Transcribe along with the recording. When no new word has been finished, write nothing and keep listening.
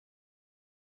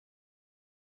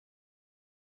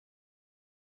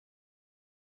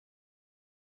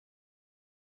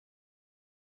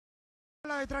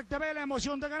La de Track TV, la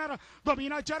emoción de ganar,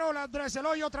 domina Charol, Andrés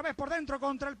Eloy otra vez por dentro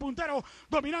contra el puntero,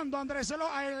 dominando Andrés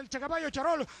Eloy, el caballo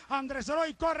Charol, Andrés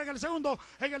Eloy corre en el segundo,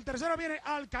 en el tercero viene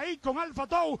Alcaí con Alfa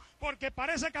Tou, porque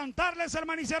parece cantarles el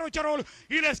manicero Charol,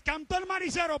 y les canta el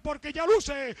manicero porque ya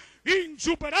luce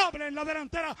insuperable en la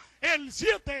delantera, el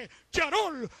 7,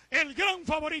 Charol, el gran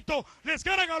favorito, les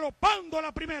gana galopando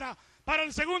la primera, para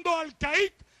el segundo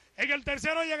Alcaí, en el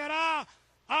tercero llegará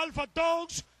Alfa Tou,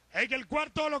 en el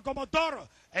cuarto Locomotor,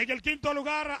 en el quinto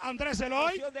lugar Andrés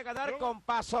Eloy. De ganar con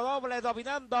paso doble,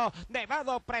 dominando.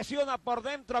 Nevado presiona por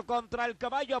dentro contra el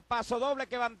caballo Paso Doble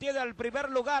que mantiene el primer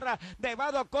lugar.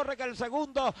 Nevado corre en el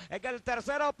segundo, en el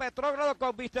tercero Petrógrado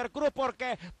con Mr. Cruz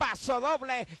porque Paso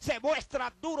Doble se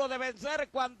muestra duro de vencer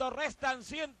cuando restan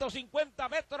 150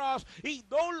 metros y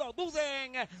no lo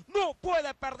duden, no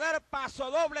puede perder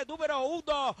Paso Doble número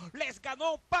 1. Les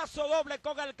ganó Paso Doble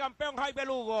con el campeón Jaime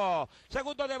Lugo.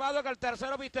 Segundo Nevado en el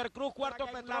tercero Mr. Cruz, cuarto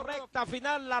la recta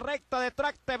final, la recta de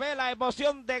Track TV, la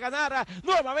emoción de ganar,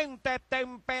 nuevamente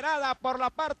temperada por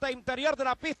la parte interior de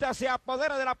la pista, se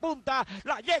apodera de la punta,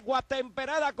 la yegua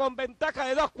temperada con ventaja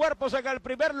de 2 cuerpos en el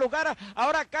primer lugar,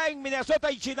 ahora caen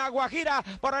Minnesota y Chinaguajira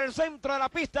por el centro de la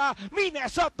pista,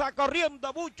 Minnesota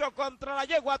corriendo mucho contra la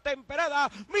yegua temperada,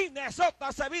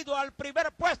 Minnesota se vino al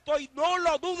primer puesto y no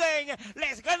lo duden,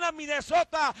 les gana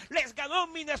Minnesota, les ganó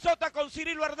Minnesota con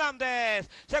Cirilo Hernández,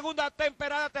 segunda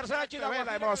temperada, tercera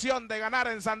Chinaguajira. La emoción de ganar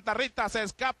en Santa Rita se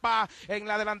escapa en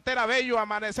la delantera Bello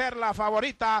Amanecer, la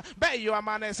favorita. Bello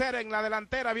Amanecer en la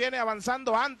delantera viene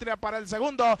avanzando Antria para el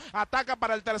segundo, ataca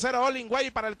para el tercero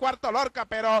Olingüey, para el cuarto Lorca,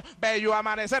 pero Bello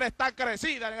Amanecer está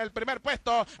crecida en el primer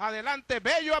puesto. Adelante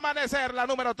Bello Amanecer, la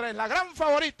número 3, la gran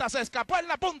favorita, se escapó en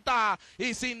la punta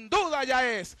y sin duda ya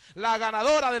es la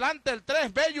ganadora. Adelante el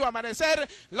 3, Bello Amanecer,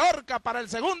 Lorca para el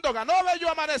segundo, ganó Bello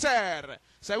Amanecer.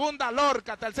 Segunda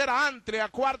Lorca, tercera Antria,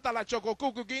 cuarta la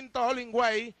Chococucu, quinto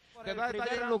Olingüey. En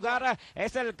primer lugar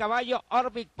es el caballo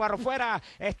Orbic por fuera,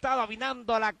 está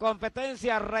dominando la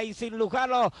competencia. Racing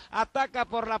Lujalo ataca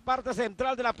por la parte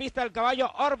central de la pista el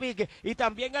caballo Orbic y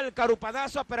también el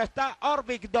Carupanazo, pero está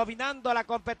Orbic dominando la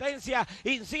competencia,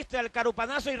 insiste el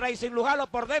Carupanazo y Racing Lujalo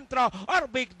por dentro.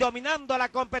 Orbic dominando la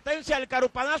competencia, el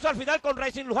Carupanazo al final con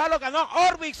Racing Lujalo, ganó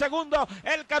Orbic segundo,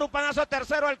 el Carupanazo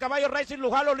tercero, el caballo Racing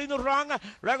Lujalo, Linus Rohan,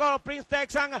 luego Prince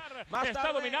Texan.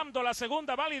 Está dominando la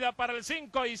segunda válida para el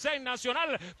 5 y 6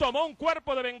 Nacional, tomó un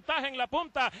cuerpo de ventaja en la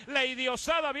punta, la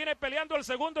Idiosada viene peleando el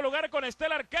segundo lugar con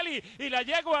Stellar Kelly y la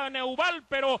yegua Neubal,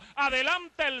 pero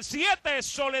adelante el 7,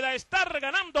 Soledad Star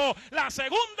ganando la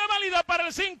segunda válida para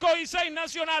el 5 y 6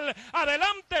 Nacional,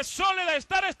 adelante Soledad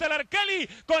Star, Stellar Kelly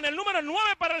con el número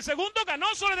 9 para el segundo,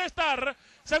 ganó Soledad Star.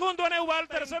 Segundo Neubal,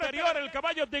 tercero interior, el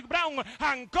caballo Dick Brown,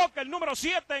 Hancock, el número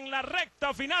 7 en la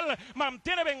recta final,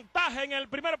 mantiene ventaja en el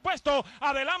primer puesto,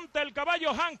 adelante el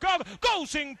caballo Hancock,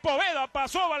 Cousin Poveda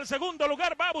pasó al segundo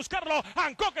lugar, va a buscarlo,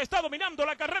 Hancock está dominando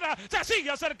la carrera, se sigue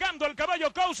acercando el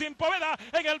caballo Cousin Poveda,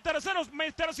 en el tercero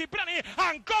Mr. Cipriani,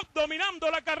 Hancock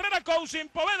dominando la carrera, Cousin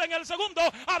Poveda en el segundo,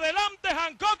 adelante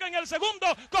Hancock en el segundo,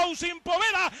 Cousin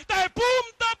Poveda, de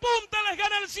punta a punta les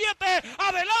gana el 7,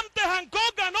 adelante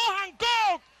Hancock, ganó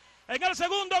Hancock. En el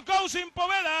segundo, Cousin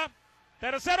Poveda.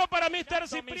 Tercero para Mr.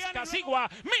 Cipriani.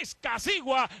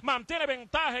 Miscasigua mantiene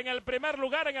ventaja en el primer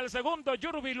lugar. En el segundo,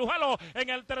 Yurbi Lujalo. En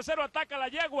el tercero, ataca la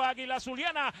yegua Águila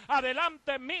Zuliana.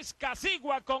 Adelante,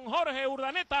 Miscasigua con Jorge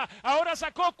Urdaneta. Ahora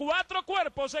sacó 4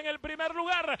 cuerpos en el primer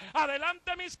lugar.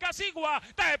 Adelante, Miscasigua.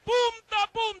 De punta a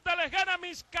punta les gana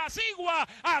Miscasigua,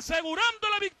 asegurando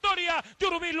la victoria.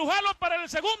 Yurbi Lujalo para el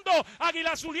segundo.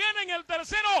 Águila Zuliana en el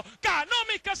tercero. Ganó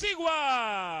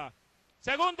Miscasigua.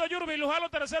 Segundo, Yurbi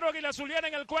Lujalo, tercero, Águila Zuliana,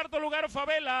 en el cuarto lugar,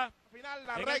 Favela. Final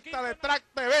la recta de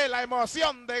Track TV, la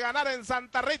emoción de ganar en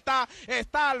Santa Rita,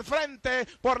 está al frente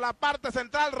por la parte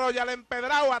central, Royal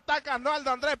Empedrado, ataca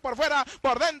Arnaldo Andrés por fuera,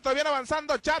 por dentro viene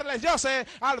avanzando Charles Jose,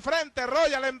 al frente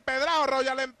Royal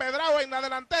Empedrado en la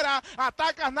delantera,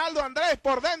 ataca Arnaldo Andrés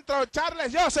por dentro,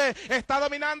 Charles Jose, está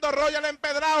dominando Royal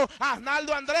Empedrado,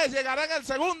 Arnaldo Andrés llegará en el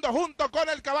segundo junto con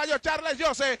el caballo Charles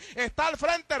Jose, está al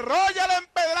frente Royal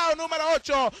Empedrado número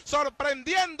 8,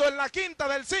 sorprendiendo en la quinta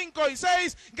del 5 y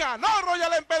 6, ganó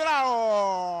Royal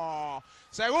Empedrado.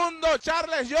 Segundo,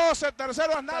 Charles Jose.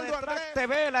 Tercero, Arnaldo Andrés.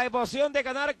 TV, la emoción de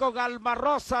ganar con Alma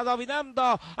Rosa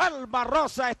dominando. Alma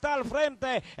Rosa está al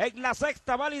frente en la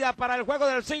sexta válida para el juego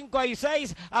del 5 y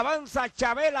 6. Avanza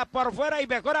Chabela por fuera y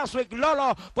mejora Sweet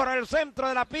Lolo por el centro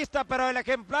de la pista, pero el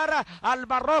ejemplar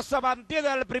Alma Rosa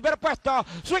mantiene el primer puesto.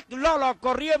 Sweet Lolo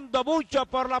corriendo mucho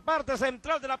por la parte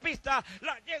central de la pista.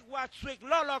 La yegua Sweet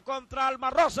Lolo contra Alma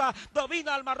Rosa.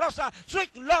 Domina Alma Rosa.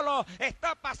 Sweet Lolo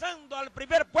está pasando al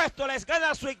primer puesto. Les gana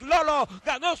Gana Sweet Lolo,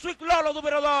 ganó Sweet Lolo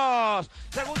número 2.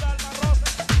 Segunda Alma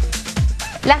Rosa.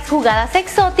 Las jugadas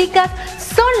exóticas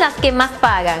son las que más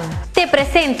pagan. Te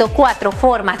presento 4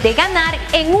 formas de ganar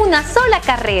en una sola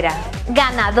carrera.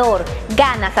 Ganador,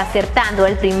 ganas acertando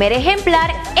el primer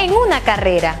ejemplar en una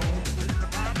carrera.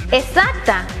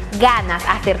 Exacta, ganas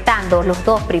acertando los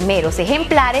 2 primeros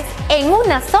ejemplares en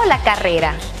una sola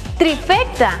carrera.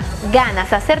 Trifecta,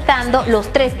 ganas acertando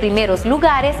los 3 primeros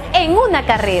lugares en una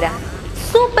carrera.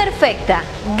 Superfecta,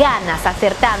 ganas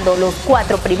acertando los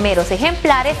 4 primeros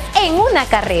ejemplares en una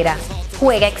carrera.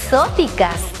 Juega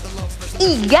exóticas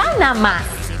y gana más.